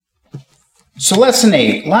So lesson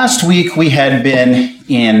 8. Last week we had been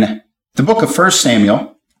in the book of 1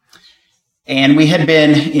 Samuel, and we had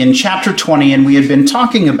been in chapter 20, and we had been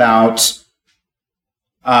talking about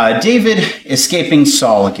David escaping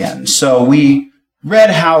Saul again. So we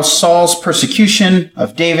read how Saul's persecution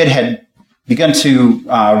of David had begun to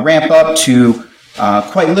ramp up to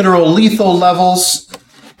quite literal lethal levels,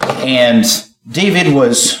 and David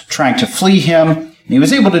was trying to flee him. He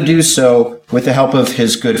was able to do so with the help of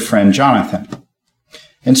his good friend Jonathan.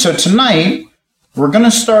 And so tonight, we're going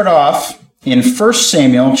to start off in 1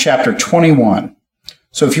 Samuel chapter 21.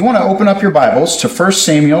 So if you want to open up your Bibles to 1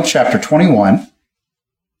 Samuel chapter 21,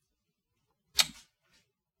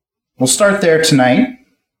 we'll start there tonight.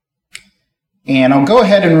 And I'll go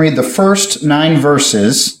ahead and read the first 9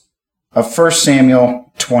 verses of 1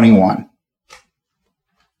 Samuel 21.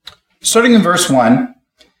 Starting in verse 1,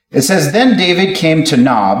 it says, "Then David came to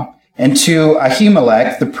Nob and to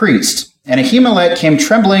Ahimelech the priest. And Ahimelech came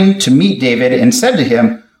trembling to meet David and said to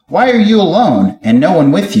him, 'Why are you alone and no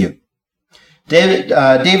one with you?'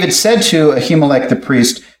 David said to Ahimelech the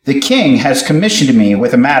priest, 'The king has commissioned me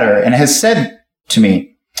with a matter and has said to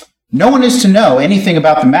me, no one is to know anything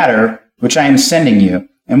about the matter which I am sending you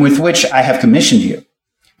and with which I have commissioned you.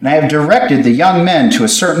 And I have directed the young men to a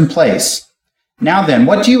certain place. Now then,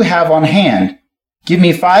 what do you have on hand? Give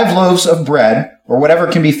me 5 loaves of bread, or whatever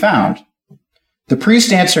can be found.' The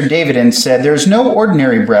priest answered David and said, 'There is no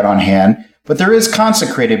ordinary bread on hand, but there is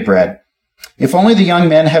consecrated bread, if only the young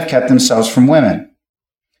men have kept themselves from women.'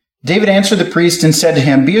 David answered the priest and said to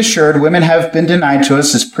him, 'Be assured, women have been denied to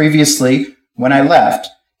us as previously when I left,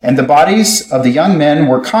 and the bodies of the young men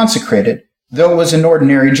were consecrated, though it was an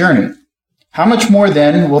ordinary journey. How much more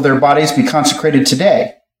then will their bodies be consecrated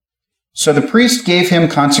today?' So the priest gave him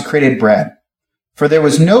consecrated bread. For there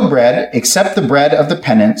was no bread except the bread of the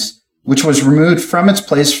penance, which was removed from its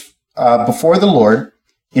place before the Lord,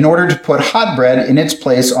 in order to put hot bread in its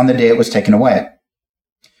place on the day it was taken away.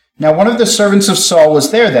 Now one of the servants of Saul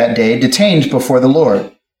was there that day, detained before the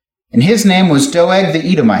Lord, and his name was Doeg the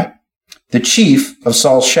Edomite, the chief of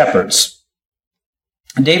Saul's shepherds.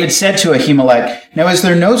 And David said to Ahimelech, 'Now is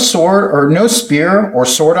there no sword or no spear or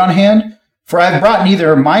sword on hand? For I have brought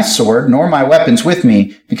neither my sword nor my weapons with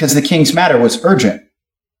me, because the king's matter was urgent.'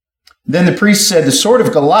 Then the priest said, 'The sword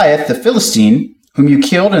of Goliath the Philistine, whom you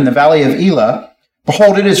killed in the valley of Elah,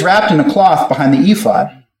 behold, it is wrapped in a cloth behind the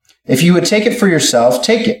ephod. If you would take it for yourself,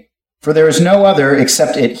 take it, for there is no other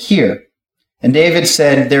except it here.' And David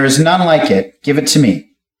said, 'There is none like it. Give it to me.'"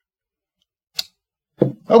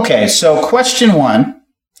 Okay, so question 1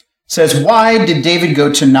 says, why did David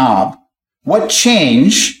go to Nob? What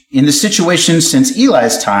change in the situation since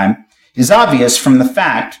Eli's time is obvious from the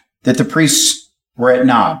fact that the priests were at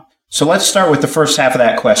Nob? So let's start with the first half of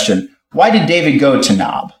that question. Why did David go to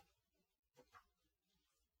Nob?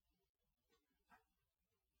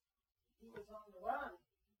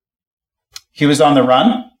 He was on the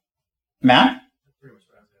run? Matt? That's pretty much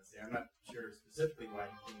what I was going to say. I'm not sure specifically why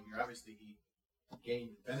he came here. Obviously, he gained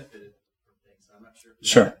and benefited from things, so I'm not sure if he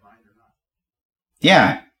had that mind or not.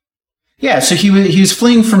 Yeah. Yeah, so he was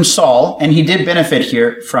fleeing from Saul, and he did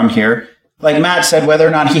benefit from here. Like Matt said, whether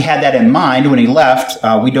or not he had that in mind when he left,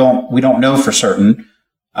 we don't know for certain.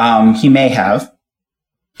 He may have.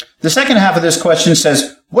 The second half of this question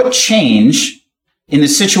says, what change in the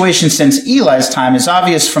situation since Eli's time is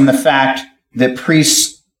obvious from the fact that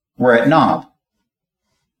priests were at Nob?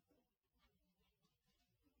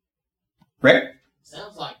 Rick?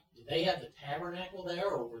 Sounds like, did they have the tabernacle there,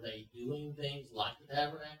 or were they doing things like the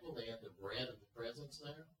tabernacle? They have the bread of the presence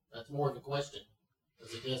there? That's more of a question,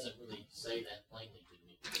 because it doesn't really say that plainly to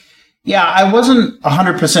me. Yeah, I wasn't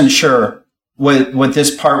 100% sure what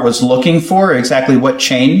this part was looking for, exactly what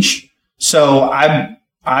change. So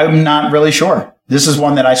I'm not really sure. This is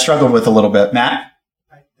one that I struggled with a little bit. Matt?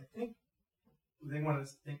 I think they want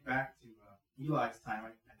us to think back to Eli's time.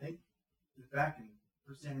 I think it was back in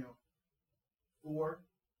 1 Samuel 4,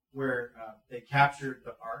 where they captured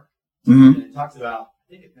the ark. Mm-hmm. And it talks about, I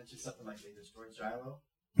think it mentions something like they destroyed Shiloh.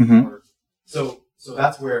 Mm-hmm. So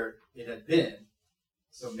that's where it had been.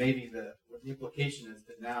 So maybe the implication is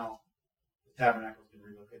that now the tabernacle has been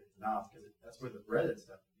relocated to Nob, because that's where the bread and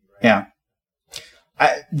stuff would be, right?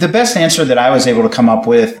 Yeah. The best answer that I was able to come up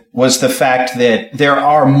with was the fact that there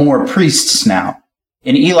are more priests now.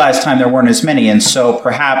 In Eli's time, there weren't as many, and so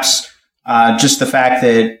perhaps just the fact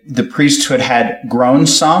that the priesthood had grown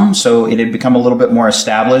some, so it had become a little bit more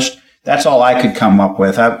established. That's all I could come up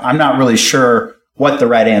with. I'm not really sure what the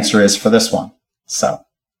right answer is for this one. So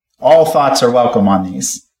all thoughts are welcome on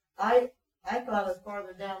these. I thought it was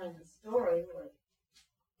farther down in the story where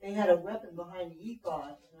they had a weapon behind the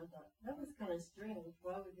ephod, and I thought, that was kind of strange.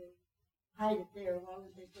 Why would they hide it there? Why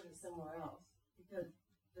would they put it somewhere else? Because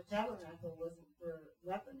the tabernacle wasn't for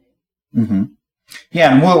weaponing. Mm-hmm.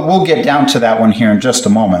 Yeah, and we'll get down to that one here in just a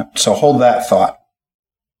moment, so hold that thought.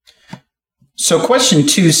 So question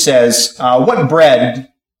 2 says, what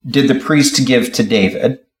bread did the priest give to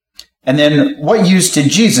David? And then what use did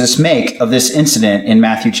Jesus make of this incident in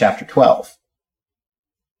Matthew chapter 12?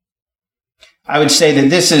 I would say that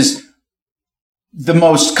this is the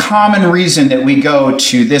most common reason that we go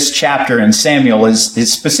to this chapter in Samuel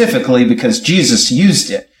is specifically because Jesus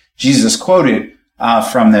used it. Jesus quoted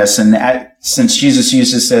from this, and since Jesus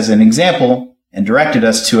used this as an example and directed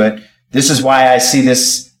us to it, this is why I see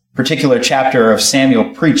this particular chapter of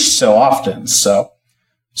Samuel preached so often. So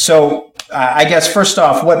I guess first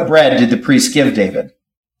off, what bread did the priest give David?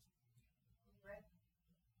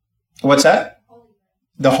 What's that?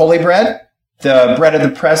 The holy bread? The bread of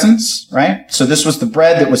the presence, right? So this was the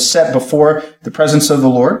bread that was set before the presence of the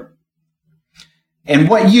Lord. And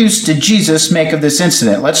what use did Jesus make of this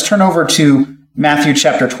incident? Let's turn over to Matthew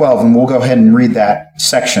chapter 12, and we'll go ahead and read that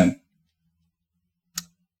section.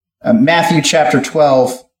 Matthew chapter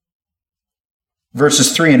 12,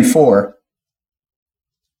 verses 3 and 4.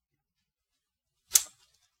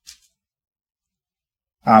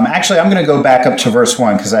 Actually, I'm going to go back up to verse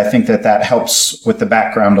 1 because I think that helps with the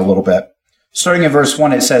background a little bit. Starting in verse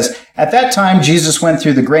 1, it says, "At that time Jesus went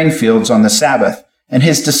through the grain fields on the Sabbath, and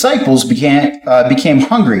his disciples became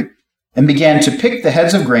hungry and began to pick the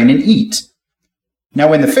heads of grain and eat. Now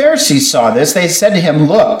when the Pharisees saw this, they said to him,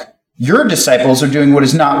 'Look, your disciples are doing what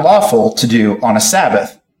is not lawful to do on a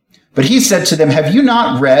Sabbath.' But he said to them, 'Have you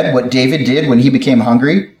not read what David did when he became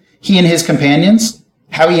hungry, he and his companions,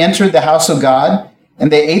 how he entered the house of God,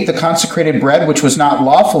 and they ate the consecrated bread which was not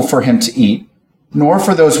lawful for him to eat, nor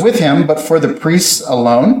for those with him, but for the priests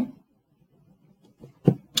alone?'"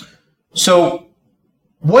 So,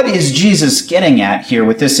 what is Jesus getting at here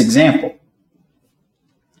with this example?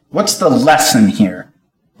 What's the lesson here?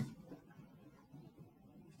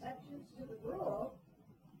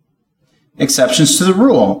 Exceptions to the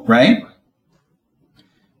rule, right?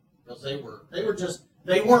 Because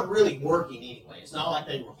they weren't really working anyway. It's not like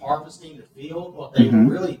they were harvesting the field. What they were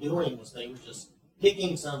really doing was they were just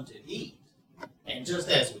picking some to eat. And just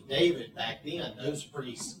as with David back then, those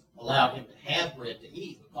priests allowed him to have bread to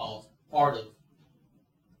eat because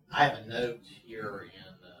I have a note here in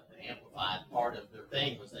the Amplified, part of their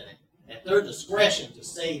thing was that at their discretion to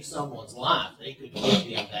save someone's life, they could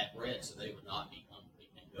give them that bread so they would not be hungry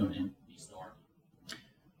and go and be starving.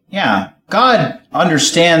 Yeah, God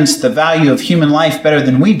understands the value of human life better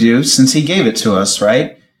than we do since he gave it to us,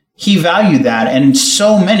 right? He valued that, and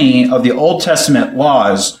so many of the Old Testament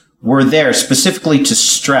laws were there specifically to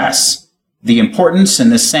stress the importance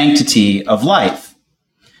and the sanctity of life.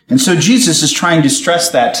 And so Jesus is trying to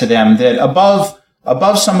stress that to them, that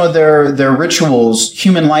above some of their rituals,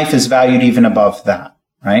 human life is valued even above that,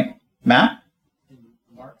 right? Matt? In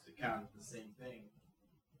Mark's account, it's the same thing.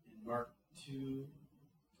 In Mark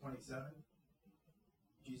 2:27,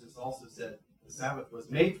 Jesus also said the Sabbath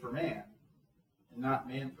was made for man and not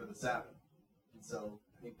man for the Sabbath. And so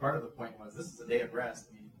I think part of the point was this is a day of rest.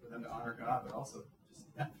 I mean, for them to honor God, but also just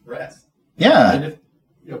rest. Yeah. And if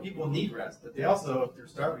people need rest, but they also, if they're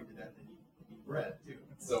starving to death, they need bread too.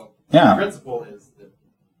 So yeah. The principle is to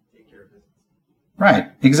take care of business.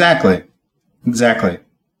 Right. Exactly.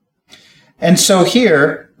 And so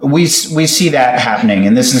here we see that happening,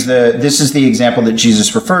 and this is the example that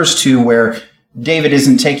Jesus refers to, where David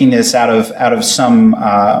isn't taking this out of some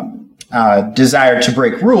desire to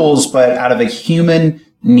break rules, but out of a human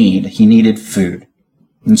need. He needed food,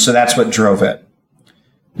 and so that's what drove it.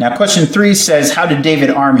 Now, question 3 says, how did David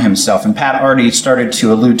arm himself? And Pat already started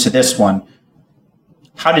to allude to this one.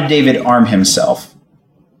 How did David arm himself?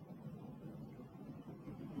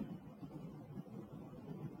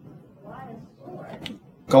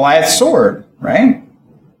 Goliath's sword, right?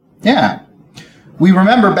 Yeah. We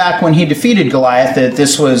remember back when he defeated Goliath that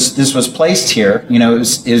this was placed here.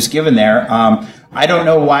 It was given there. I don't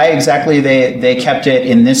know why exactly they kept it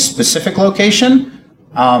in this specific location.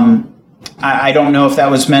 I don't know if that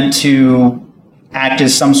was meant to act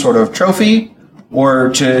as some sort of trophy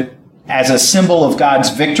or as a symbol of God's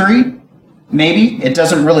victory. Maybe. It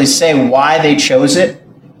doesn't really say why they chose it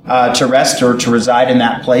to rest or to reside in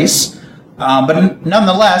that place. But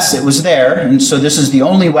nonetheless, it was there, and so this is the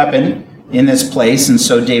only weapon in this place, and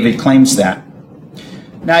so David claims that.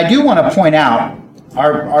 Now, I do want to point out,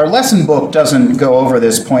 our lesson book doesn't go over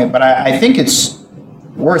this point, but I think it's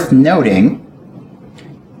worth noting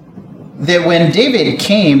that when David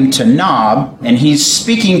came to Nob and he's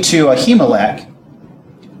speaking to Ahimelech,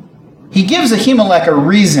 he gives Ahimelech a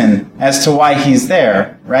reason as to why he's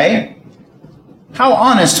there, right? How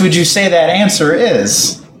honest would you say that answer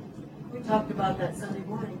is? We talked about that Sunday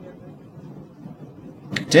morning,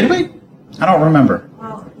 didn't we? Did we? I don't remember.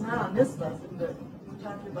 Well, not on this lesson, but we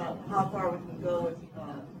talked about how far we can go with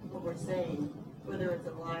what we're saying, whether it's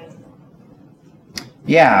a lie or not.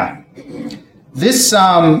 Yeah. This,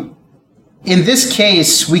 in this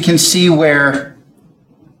case, we can see where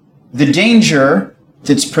the danger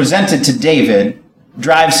that's presented to David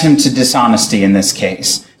drives him to dishonesty in this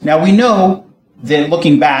case. Now, we know that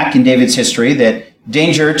looking back in David's history, that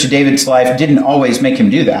danger to David's life didn't always make him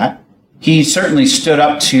do that. He certainly stood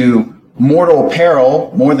up to mortal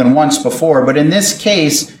peril more than once before, but in this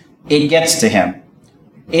case, it gets to him.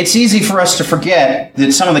 It's easy for us to forget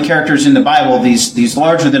that some of the characters in the Bible, these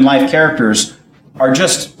larger-than-life characters, are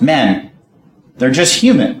just men. They're just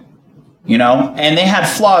human, you know, and they had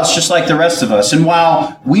flaws just like the rest of us. And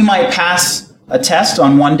while we might pass a test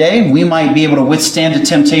on one day, we might be able to withstand a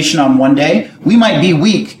temptation on one day, we might be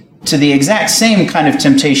weak to the exact same kind of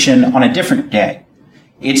temptation on a different day.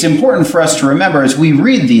 It's important for us to remember as we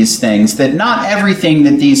read these things that not everything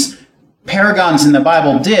that these paragons in the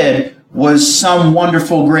Bible did was some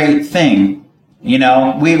wonderful, great thing. You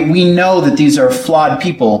know, we know that these are flawed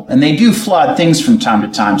people, and they do flawed things from time to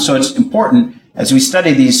time. So it's important as we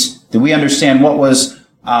study these that we understand what was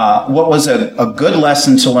a good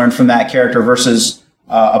lesson to learn from that character versus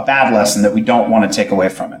a bad lesson that we don't want to take away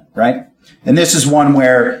from it, right? And this is one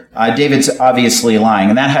where David's obviously lying,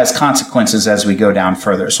 and that has consequences as we go down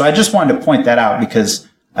further. So I just wanted to point that out because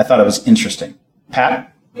I thought it was interesting.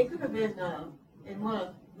 Pat? It could have been in one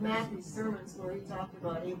of Matthew's sermons where he talked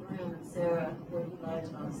about Abraham and Sarah, where he lied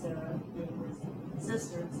about Sarah being his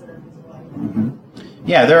sister instead of his wife. Mm-hmm.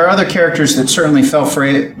 Yeah, there are other characters that certainly fell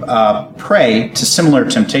prey to similar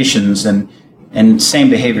temptations and same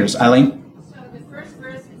behaviors. Eileen? So the first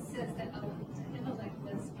verse, it says that Ahimelech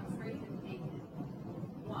was afraid of David.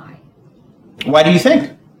 Why? Why do you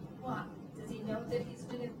think? Why? Does he know that he's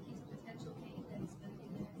potential king, that he's going to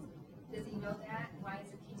be there? Does he know that? Why is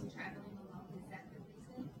the king traveling alone? Is that the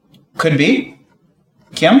reason? Could be.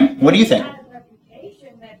 Kim, what do you think? He had a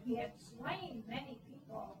reputation that he had slain many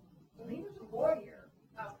people, so he was a warrior.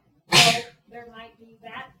 So there might be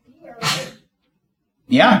that fear.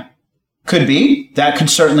 Yeah, could be. That could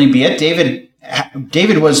certainly be it.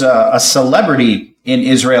 David was a celebrity in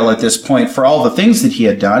Israel at this point for all the things that he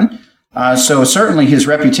had done. So certainly his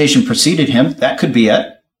reputation preceded him. That could be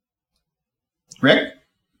it. Rick?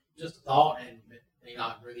 Just a thought, and it may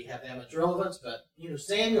not really have that much relevance, but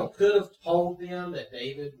Samuel could have told them that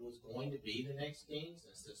David was going to be the next king,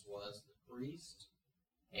 since this was the priest.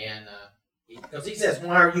 And because he says,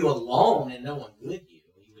 "Why are you alone and no one with you?"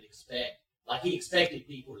 He would expect, like he expected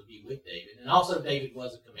people to be with David, and also David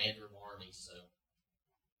was a commander of armies, so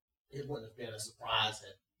it wouldn't have been a surprise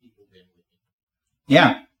had people been with him.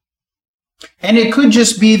 Yeah. And it could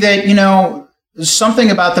just be that, something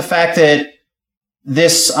about the fact that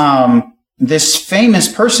this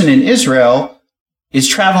famous person in Israel is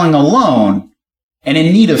traveling alone and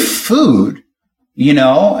in need of food.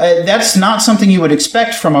 That's not something you would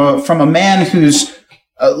expect from a man who's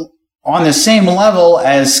on the same level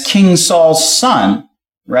as King Saul's son,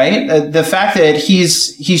 right? The fact that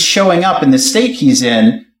he's showing up in the state he's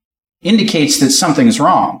in indicates that something's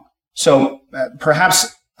wrong. So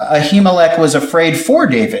perhaps Ahimelech was afraid for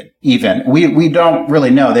David, even. We don't really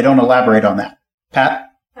know. They don't elaborate on that.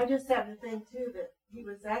 Pat? I just have to think, too, that he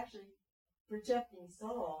was actually protecting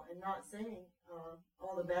Saul and not saying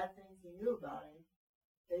all the bad things he knew about him,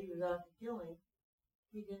 that he was out to kill him.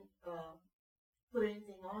 He didn't put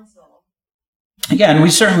anything on Saul. Again, we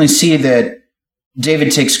certainly see that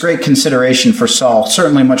David takes great consideration for Saul,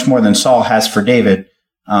 certainly much more than Saul has for David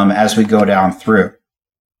as we go down through.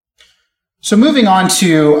 So moving on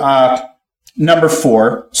to number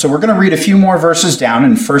 4. So we're going to read a few more verses down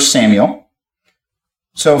in 1 Samuel.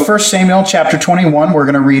 So 1 Samuel chapter 21, we're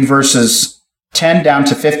going to read verses 10 down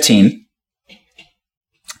to 15.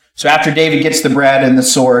 So after David gets the bread and the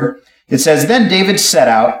sword, it says, "Then David set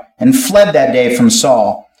out and fled that day from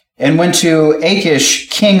Saul and went to Achish,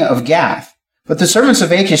 king of Gath. But the servants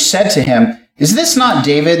of Achish said to him, 'Is this not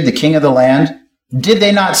David, the king of the land? Did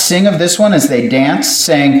they not sing of this one as they danced,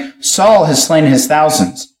 saying, Saul has slain his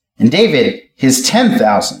thousands, and David his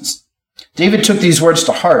 10,000s? David took these words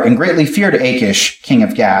to heart and greatly feared Achish, king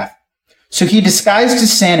of Gath. So he disguised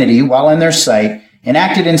his sanity while in their sight and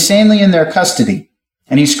acted insanely in their custody.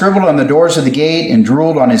 And he scribbled on the doors of the gate and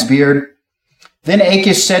drooled on his beard. Then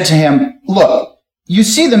Achish said to him, Look, You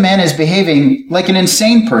see the man is behaving like an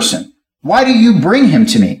insane person. Why do you bring him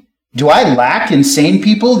to me? Do I lack insane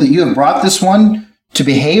people that you have brought this one to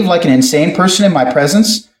behave like an insane person in my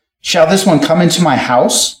presence? Shall this one come into my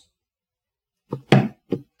house?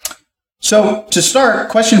 So, to start,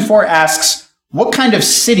 question 4 asks, what kind of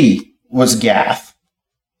city was Gath?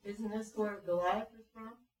 Isn't this where Goliath was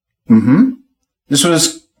from? This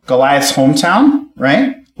was Goliath's hometown,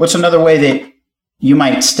 right? What's another way that you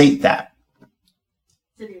might state that?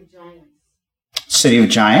 City of Giants. City of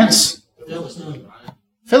Giants? Philistine, right?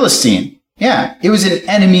 Philistine. Yeah, it was an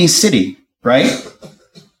enemy city, right?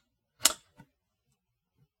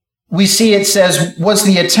 We see it says, was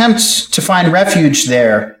the attempt to find refuge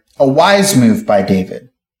there a wise move by David?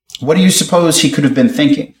 What do you suppose he could have been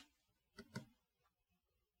thinking?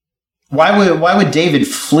 Why would David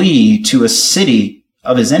flee to a city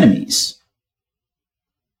of his enemies?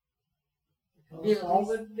 Saul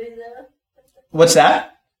wouldn't be there. What's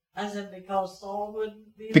that? I said because Saul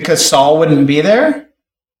wouldn't be there. Because Saul wouldn't be there?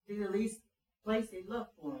 Be the least place they look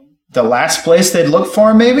for him. The last place they'd look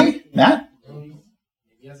for him, maybe? Matt?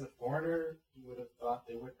 Maybe as a foreigner, you would have thought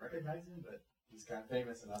they wouldn't recognize him, but he's kind of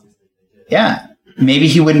famous, and obviously they did. Yeah. Maybe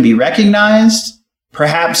he wouldn't be recognized.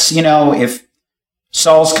 Perhaps, if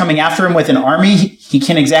Saul's coming after him with an army, he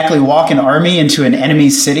can't exactly walk an army into an enemy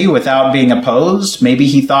city without being opposed. Maybe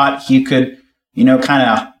he thought he could, kind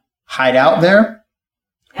of hide out there.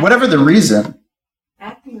 Whatever the reason.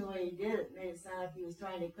 Acting the way he did, it made it sound like he was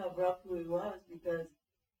trying to cover up who he was, because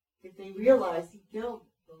if they realized he killed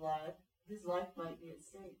Goliath, his life might be at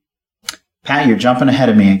stake. Pat, you're jumping ahead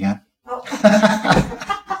of me again. Oh.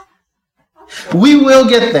 We will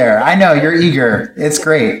get there. I know, you're eager. It's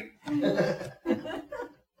great.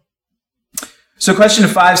 So question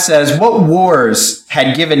 5 says, what wars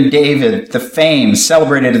had given David the fame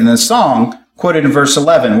celebrated in the song quoted in verse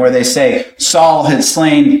 11, where they say, Saul had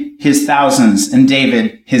slain his thousands and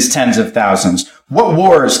David his tens of thousands? What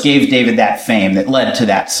wars gave David that fame that led to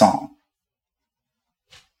that song?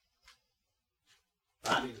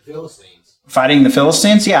 Fighting the Philistines. Fighting the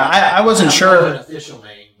Philistines? Yeah, I wasn't sure. An official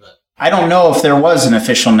name, but I don't know if there was an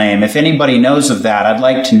official name. If anybody knows of that, I'd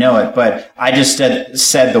like to know it. But I just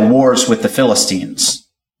said the wars with the Philistines.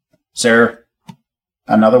 Is there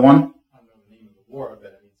another one? I don't know the name of the war,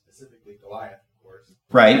 but I mean specifically Goliath, of course.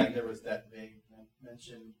 Right. And there was that vague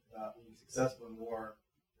mention about being successful in war.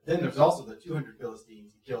 Then there's also the 200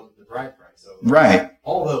 Philistines he killed at the bride price. So Right.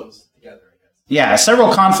 all those together, I guess. Yeah,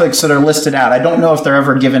 several conflicts that are listed out. I don't know if they're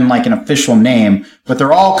ever given like an official name, but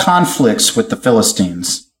they're all conflicts with the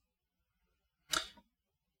Philistines.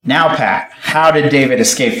 Now, Pat, how did David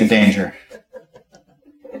escape the danger?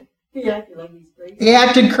 He acted like he's crazy. He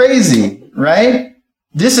acted crazy, right?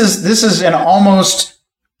 This is an almost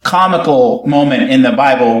comical moment in the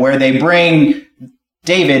Bible where they bring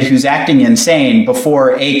David, who's acting insane,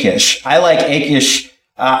 before Achish. I like Achish.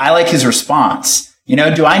 I like his response.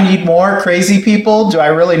 Do I need more crazy people? Do I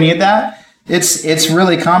really need that? It's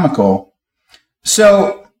really comical.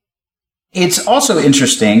 So it's also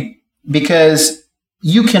interesting because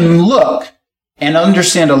you can look and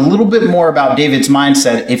understand a little bit more about David's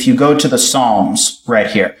mindset if you go to the Psalms right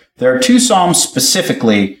here. There are 2 Psalms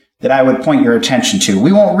specifically that I would point your attention to.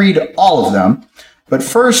 We won't read all of them, but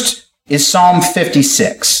first is Psalm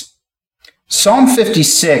 56. Psalm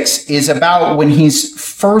 56 is about when he's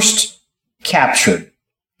first captured.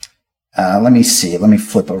 Let me see. Let me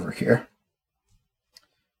flip over here.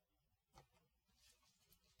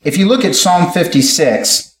 If you look at Psalm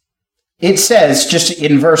 56, it says, just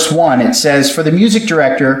in verse 1, it says, for the music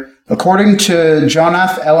director, according to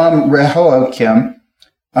Jonath Elam Rehoboam,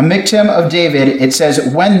 a Miktam of David, it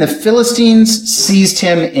says, when the Philistines seized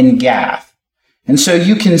him in Gath. And so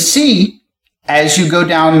you can see, as you go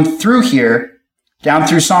down through here, down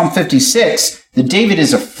through Psalm 56, that David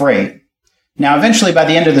is afraid. Now, eventually, by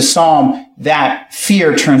the end of the psalm, that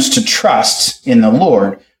fear turns to trust in the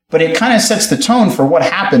Lord. But it kind of sets the tone for what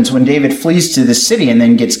happens when David flees to the city and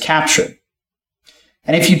then gets captured.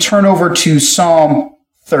 And if you turn over to Psalm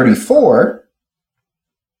 34,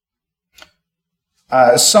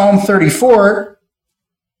 Psalm 34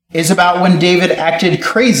 is about when David acted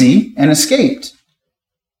crazy and escaped.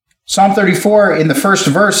 Psalm 34, in the first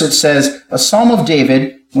verse, it says, a psalm of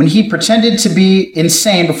David when he pretended to be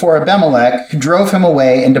insane before Abimelech, who drove him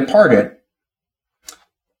away and departed.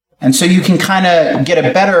 And so you can kind of get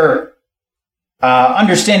a better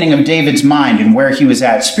understanding of David's mind and where he was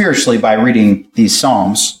at spiritually by reading these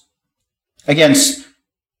Psalms. Again,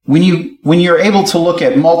 when you're able to look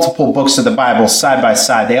at multiple books of the Bible side by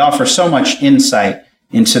side, they offer so much insight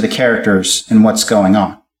into the characters and what's going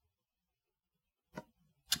on.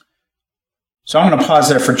 So I'm going to pause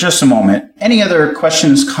there for just a moment. Any other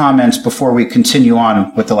questions, comments before we continue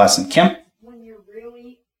on with the lesson? Kim? When you're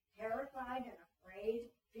really terrified and afraid,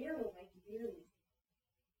 fear will make you do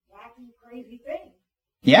wacky, crazy things.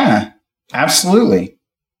 Yeah, absolutely.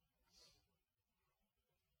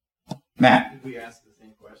 Matt? Did we ask the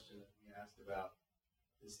same question that we asked about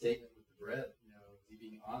his statement with the bread? You know, is he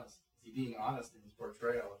being honest? Is he being honest in his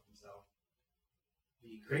portrayal of himself?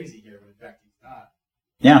 Being crazy here, when in fact he's not.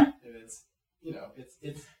 Yeah. And it's, you know,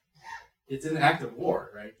 it's an act of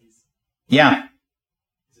war, right? Yeah.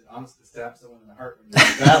 Is it honest to stab someone in the heart when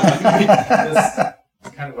you're in battle? I mean,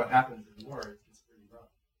 that's kind of what happens in war. It's pretty rough.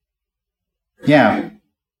 Yeah.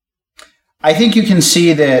 I think you can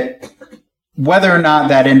see that whether or not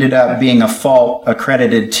that ended up being a fault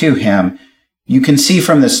accredited to him, you can see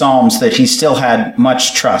from the Psalms that he still had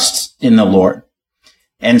much trust in the Lord.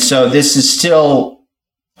 And so this is still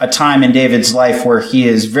a time in David's life where he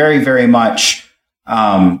is very, very much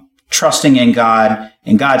trusting in God,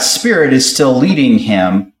 and God's Spirit is still leading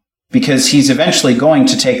him because he's eventually going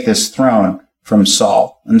to take this throne from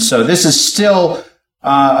Saul. And so this is still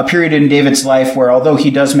a period in David's life where, although he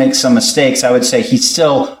does make some mistakes, I would say he's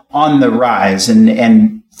still on the rise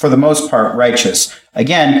and for the most part righteous.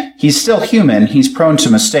 Again, he's still human. He's prone to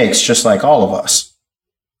mistakes just like all of us.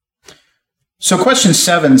 So question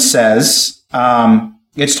 7 says,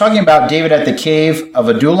 it's talking about David at the cave of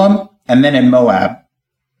Adullam and then in Moab.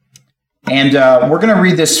 And we're going to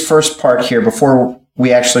read this first part here before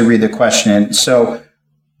we actually read the question. So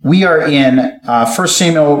we are in 1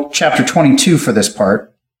 Samuel chapter 22 for this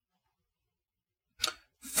part.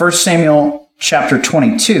 1 Samuel chapter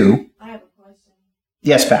 22. I have a question.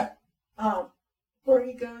 Yes, Pat. Where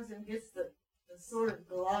he goes and gets the sword of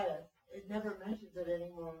Goliath, it never mentions it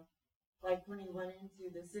anymore. Like when he went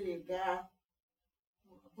into the city of Gath.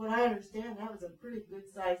 What I understand, that was a pretty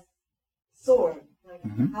good-sized sword. Like,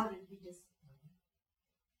 How did he just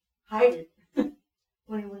hide it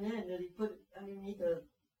when he went in? Did he put it underneath a...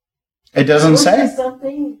 It doesn't say.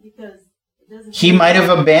 Something? Because it doesn't... He might have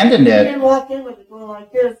abandoned He it. didn't walk in with it going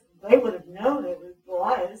like this. They would have known it was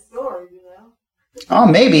Goliath's sword, you know? Oh,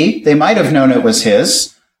 maybe. They might have known it was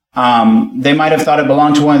his. They might have thought it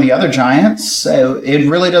belonged to one of the other giants. It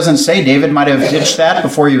really doesn't say. David might have ditched that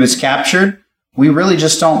before he was captured. We really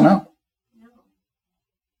just don't know.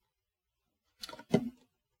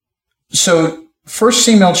 So 1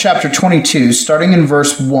 Samuel chapter 22, starting in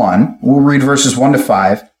verse 1, we'll read verses 1 to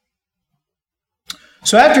 5.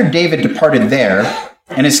 So after David departed there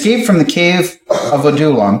and escaped from the cave of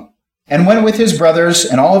Adullam, and went with his brothers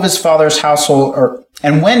and all of his father's household,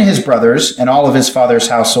 and when his brothers and all of his father's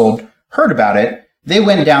household heard about it, they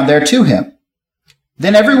went down there to him.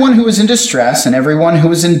 Then everyone who was in distress and everyone who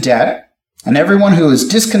was in debt and everyone who was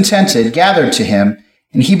discontented gathered to him,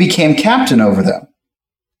 and he became captain over them.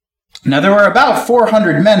 Now there were about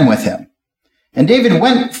 400 men with him. And David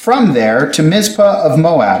went from there to Mizpah of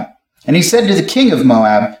Moab. And he said to the king of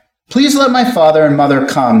Moab, "Please let my father and mother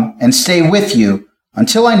come and stay with you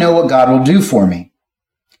until I know what God will do for me."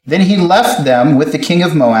 Then he left them with the king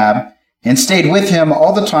of Moab and stayed with him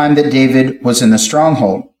all the time that David was in the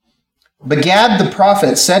stronghold. But Gad the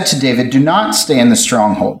prophet said to David, "Do not stay in the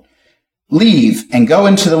stronghold. Leave and go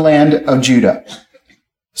into the land of Judah."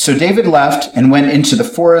 So David left and went into the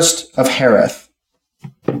forest of Hereth.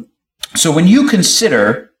 So when you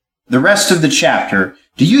consider the rest of the chapter,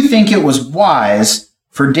 do you think it was wise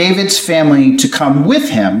for David's family to come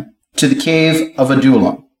with him to the cave of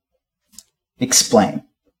Adullam? Explain.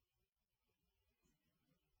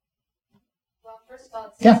 Well, first of all,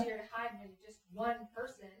 it's Yeah. easier to hide when just one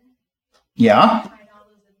person. Yeah. Hide all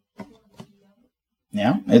those other people and you don't.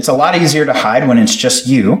 Yeah. It's a lot easier to hide when it's just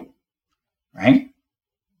you, right?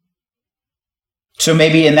 So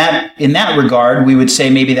maybe in that regard, we would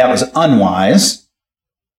say maybe that was unwise.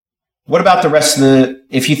 What about the rest of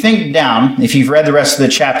if you think down, if you've read the rest of the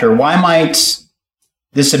chapter, why might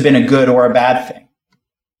this have been a good or a bad thing?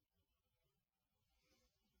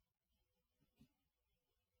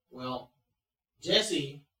 Well,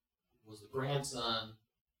 Jesse was the grandson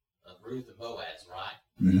of Ruth of Boaz, right?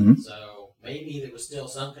 Mm-hmm. So maybe there was still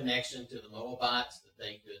some connection to the Moabites that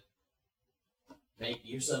they could make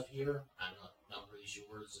use of here. I'm not really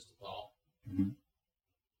sure. It's just a thought. Mm-hmm.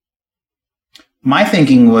 My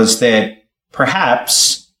thinking was that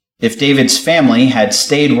perhaps if David's family had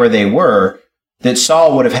stayed where they were, that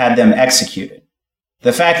Saul would have had them executed.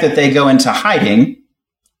 The fact that they go into hiding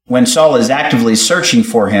when Saul is actively searching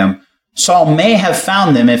for him, Saul may have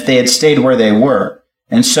found them if they had stayed where they were.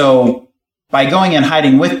 And so by going and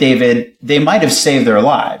hiding with David, they might have saved their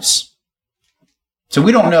lives. So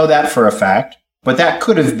we don't know that for a fact, but that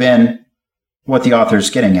could have been what the author is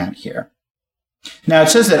getting at here. Now, it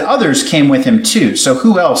says that others came with him too. So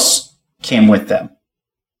who else came with them?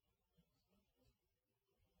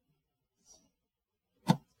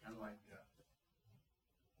 Kind of like,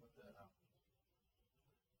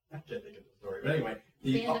 I can't think of the story, but anyway.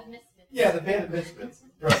 Band of misfits. Yeah, the band of misfits.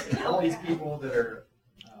 Right. All these people that are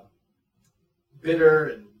bitter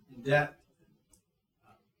and in debt.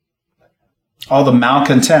 All the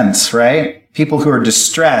malcontents, right? People who are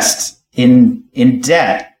distressed, in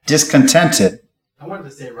debt, discontented. I wanted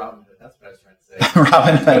to say Robin Hood. That's what I was trying to say.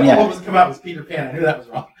 Robin Hood, What yeah. was come out was Peter Pan. I knew that was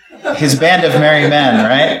wrong. His band of merry men,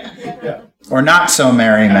 right? Yeah. Or not so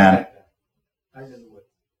merry men. I didn't know.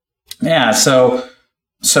 Yeah, so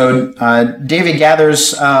David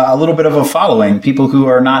gathers a little bit of a following, people who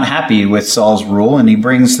are not happy with Saul's rule, and he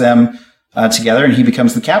brings them together, and he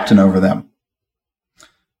becomes the captain over them.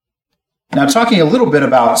 Now, talking a little bit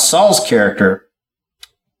about Saul's character,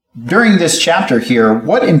 during this chapter here,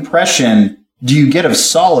 what impression do you get of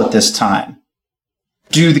Saul at this time?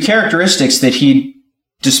 Do the characteristics that he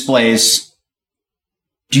displays,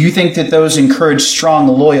 do you think that those encourage strong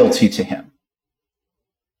loyalty to him?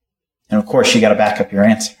 And of course, you got to back up your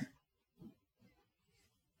answer.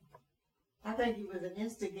 I think he was an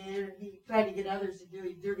instigator and he tried to get others to do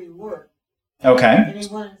his dirty work. Okay. And he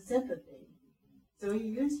wanted sympathy. So he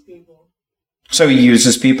used people. So he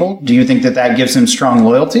uses people. Do you think that that gives him strong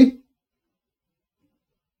loyalty?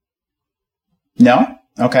 No?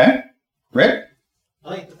 Okay. Rick?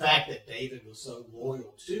 I think the fact that David was so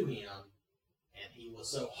loyal to him and he was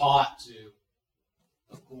so hot to,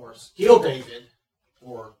 of course, kill David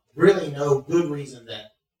for really no good reason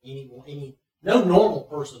that no normal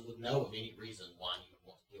person would know of any reason why he would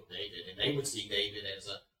want to kill David. And they would see David as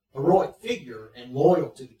a heroic figure and loyal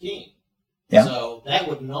to the king. Yeah. So that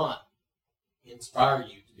would not inspire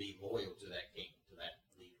you to be loyal to that king, to that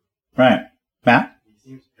leader. Right. Matt? He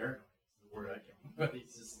seems paranoid. Is the word I can't remember.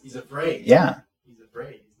 He's afraid. Yeah. He's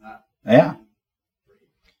afraid. He's not. Yeah.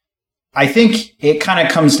 I think it kind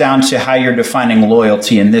of comes down to how you're defining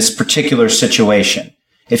loyalty in this particular situation.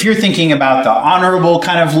 If you're thinking about the honorable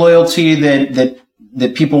kind of loyalty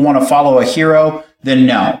that people want to follow a hero, then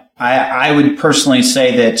no. I would personally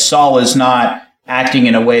say that Saul is not acting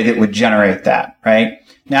in a way that would generate that, right?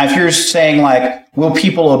 Now, if you're saying like, will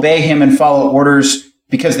people obey him and follow orders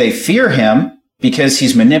because they fear him, because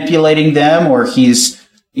he's manipulating them, or he's,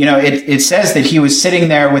 it says that he was sitting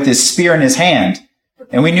there with his spear in his hand.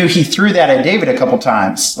 And we knew he threw that at David a couple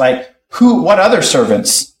times. Like, what other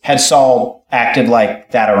servants had Saul acted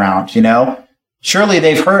like that around, Surely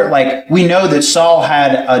they've heard, we know that Saul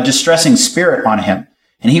had a distressing spirit on him.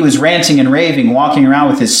 And he was ranting and raving, walking around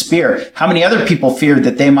with his spear. How many other people feared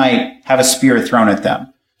that they might have a spear thrown at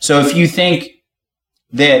them? So if you think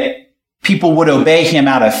that people would obey him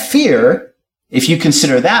out of fear, if you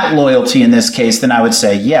consider that loyalty in this case, then I would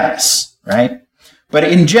say yes, right? But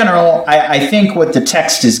in general, I think what the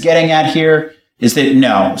text is getting at here is that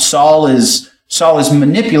no, Saul is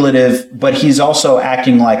manipulative, but he's also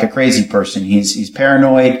acting like a crazy person. He's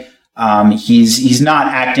paranoid. He's not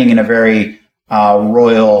acting in a very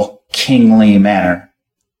royal, kingly manner,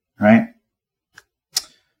 right?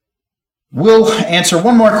 We'll answer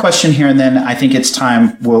one more question here, and then I think it's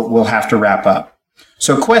time we'll have to wrap up.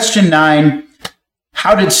 So question 9,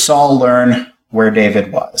 how did Saul learn where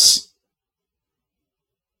David was?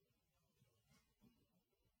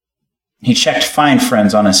 He checked Find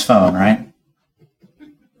Friends on his phone, right?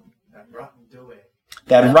 That rotten dough egg.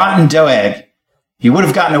 That rotten Doeg. He would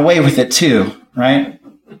have gotten away with it too, right?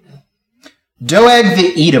 Doeg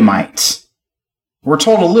the Edomite. We're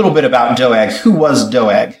told a little bit about Doeg. Who was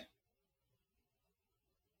Doeg?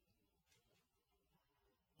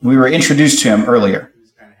 We were introduced to him earlier. He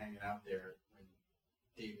was kind of hanging out there when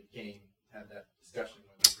David came, had that discussion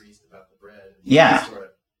with the priest about the bread. And Yeah. Sort of,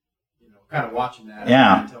 kind of watching that.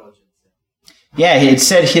 Yeah. Intelligence. Yeah, he had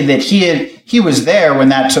said that he was there when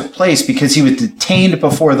that took place because he was detained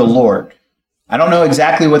before the Lord. I don't know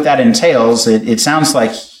exactly what that entails. It sounds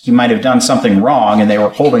like he might have done something wrong and they were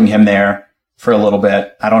holding him there for a little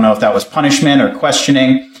bit. I don't know if that was punishment or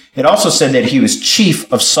questioning. It also said that he was chief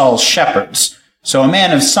of Saul's shepherds. So a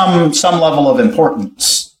man of some level of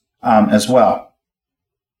importance as well.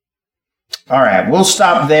 All right, we'll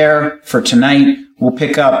stop there for tonight. We'll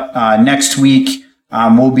pick up next week.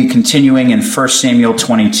 We'll be continuing in 1 Samuel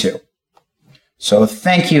 22. So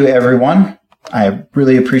thank you, everyone. I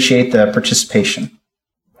really appreciate the participation.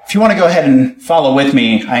 If you want to go ahead and follow with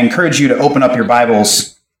me, I encourage you to open up your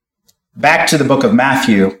Bibles back to the book of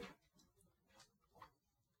Matthew,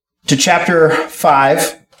 to chapter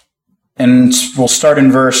 5, and we'll start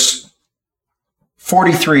in verse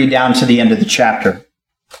 43 down to the end of the chapter.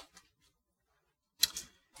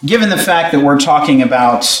 Given the fact that we're talking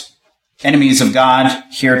about enemies of God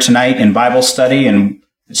here tonight in Bible study, and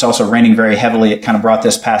it's also raining very heavily, it kind of brought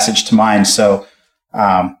this passage to mind, so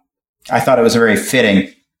I thought it was very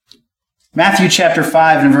fitting. Matthew chapter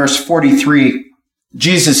 5 and verse 43,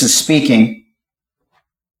 Jesus is speaking.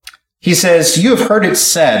 He says, "You have heard it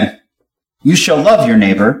said, 'You shall love your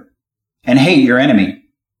neighbor and hate your enemy.'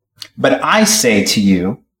 But I say to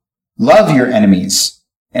you, love your enemies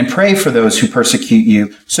and pray for those who persecute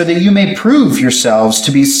you, so that you may prove yourselves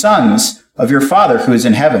to be sons of your Father who is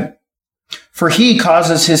in heaven. For he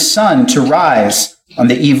causes his sun to rise on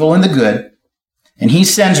the evil and the good, and he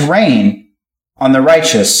sends rain on the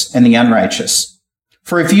righteous and the unrighteous.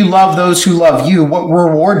 For if you love those who love you, what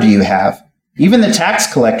reward do you have? Even the tax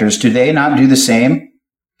collectors, do they not do the same?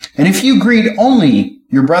 And if you greet only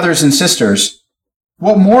your brothers and sisters,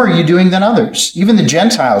 what more are you doing than others? Even the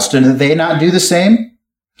Gentiles, do they not do the same?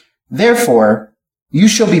 Therefore, you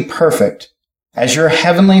shall be perfect, as your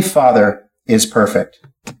heavenly Father is perfect."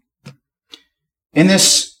 In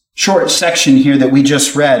this short section here that we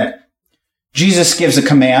just read, Jesus gives a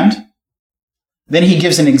command, then he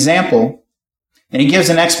gives an example, and he gives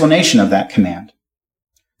an explanation of that command.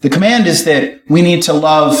 The command is that we need to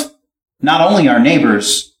love not only our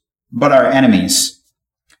neighbors, but our enemies.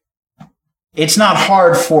 It's not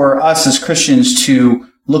hard for us as Christians to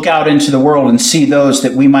look out into the world and see those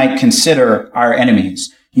that we might consider our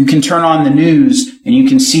enemies. You can turn on the news and you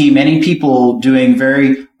can see many people doing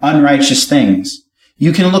very unrighteous things.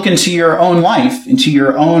 You can look into your own life, into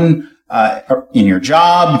your own, in your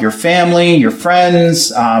job, your family, your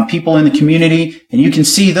friends, people in the community, and you can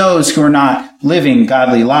see those who are not living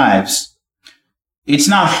godly lives. It's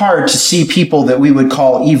not hard to see people that we would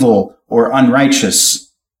call evil or unrighteous.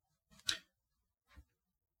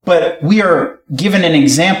 But we are given an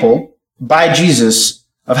example by Jesus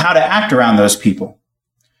of how to act around those people.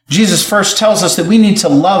 Jesus first tells us that we need to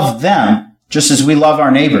love them just as we love our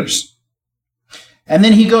neighbors. And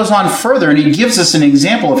then he goes on further and he gives us an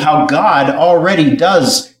example of how God already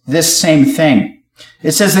does this same thing.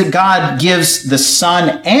 It says that God gives the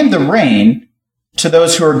sun and the rain to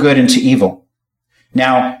those who are good and to evil.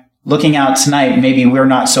 Now, looking out tonight, maybe we're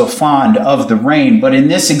not so fond of the rain, but in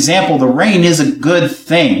this example, the rain is a good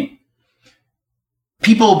thing.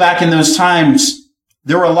 People back in those times,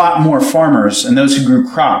 there were a lot more farmers and those who grew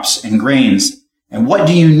crops and grains. And what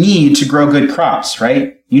do you need to grow good crops,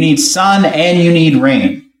 right? You need sun and you need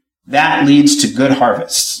rain. That leads to good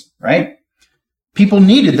harvests, right? People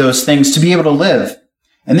needed those things to be able to live.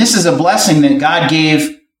 And this is a blessing that God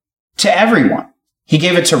gave to everyone. He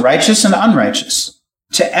gave it to righteous and unrighteous.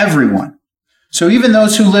 To everyone. So even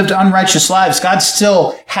those who lived unrighteous lives, God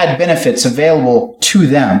still had benefits available to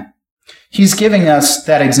them. He's giving us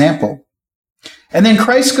that example. And then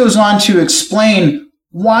Christ goes on to explain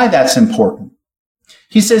why that's important.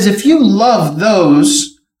 He says, if you love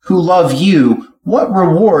those who love you, what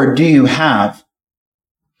reward do you have?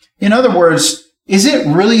 In other words, is it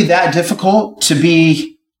really that difficult to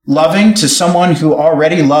be loving to someone who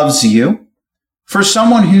already loves you? For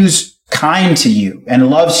someone who's kind to you and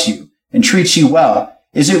loves you and treats you well,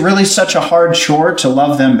 is it really such a hard chore to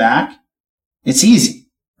love them back? It's easy,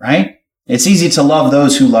 right? It's easy to love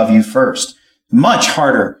those who love you first. Much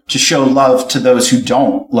harder to show love to those who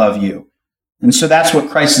don't love you. And so that's what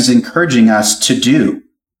Christ is encouraging us to do.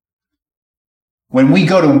 When we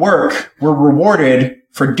go to work, we're rewarded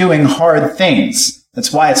for doing hard things.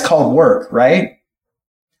 That's why it's called work, right?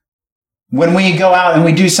 When we go out and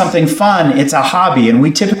we do something fun, it's a hobby, and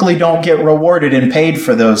we typically don't get rewarded and paid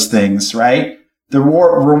for those things, right? The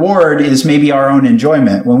reward is maybe our own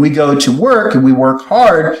enjoyment. When we go to work and we work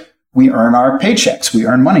hard, we earn our paychecks. We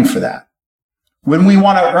earn money for that. When we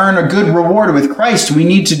want to earn a good reward with Christ, we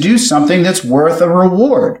need to do something that's worth a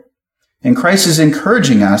reward. And Christ is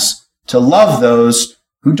encouraging us to love those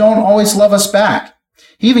who don't always love us back.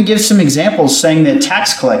 He even gives some examples saying that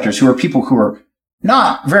tax collectors, who are people who are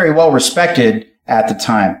not very well respected at the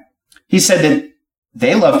time, he said that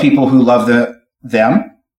they love people who love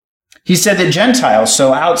them. He said that Gentiles,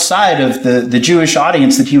 so outside of the Jewish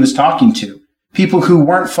audience that he was talking to, people who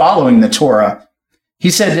weren't following the Torah,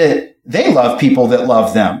 he said that they love people that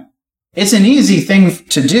love them. It's an easy thing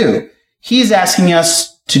to do. He's asking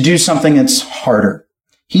us to do something that's harder.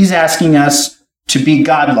 He's asking us to be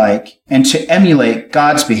godlike and to emulate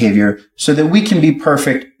God's behavior so that we can be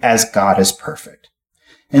perfect as God is perfect.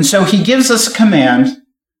 And so he gives us a command,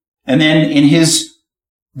 and then in his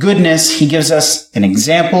goodness, he gives us an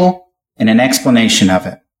example and an explanation of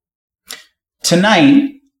it.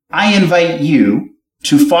 Tonight, I invite you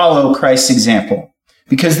to follow Christ's example.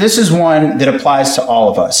 because this is one that applies to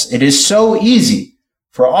all of us. It is so easy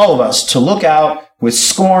for all of us to look out with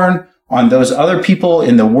scorn on those other people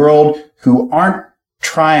in the world who aren't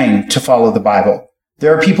trying to follow the Bible.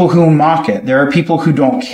 There are people who mock it. There are people who don't care.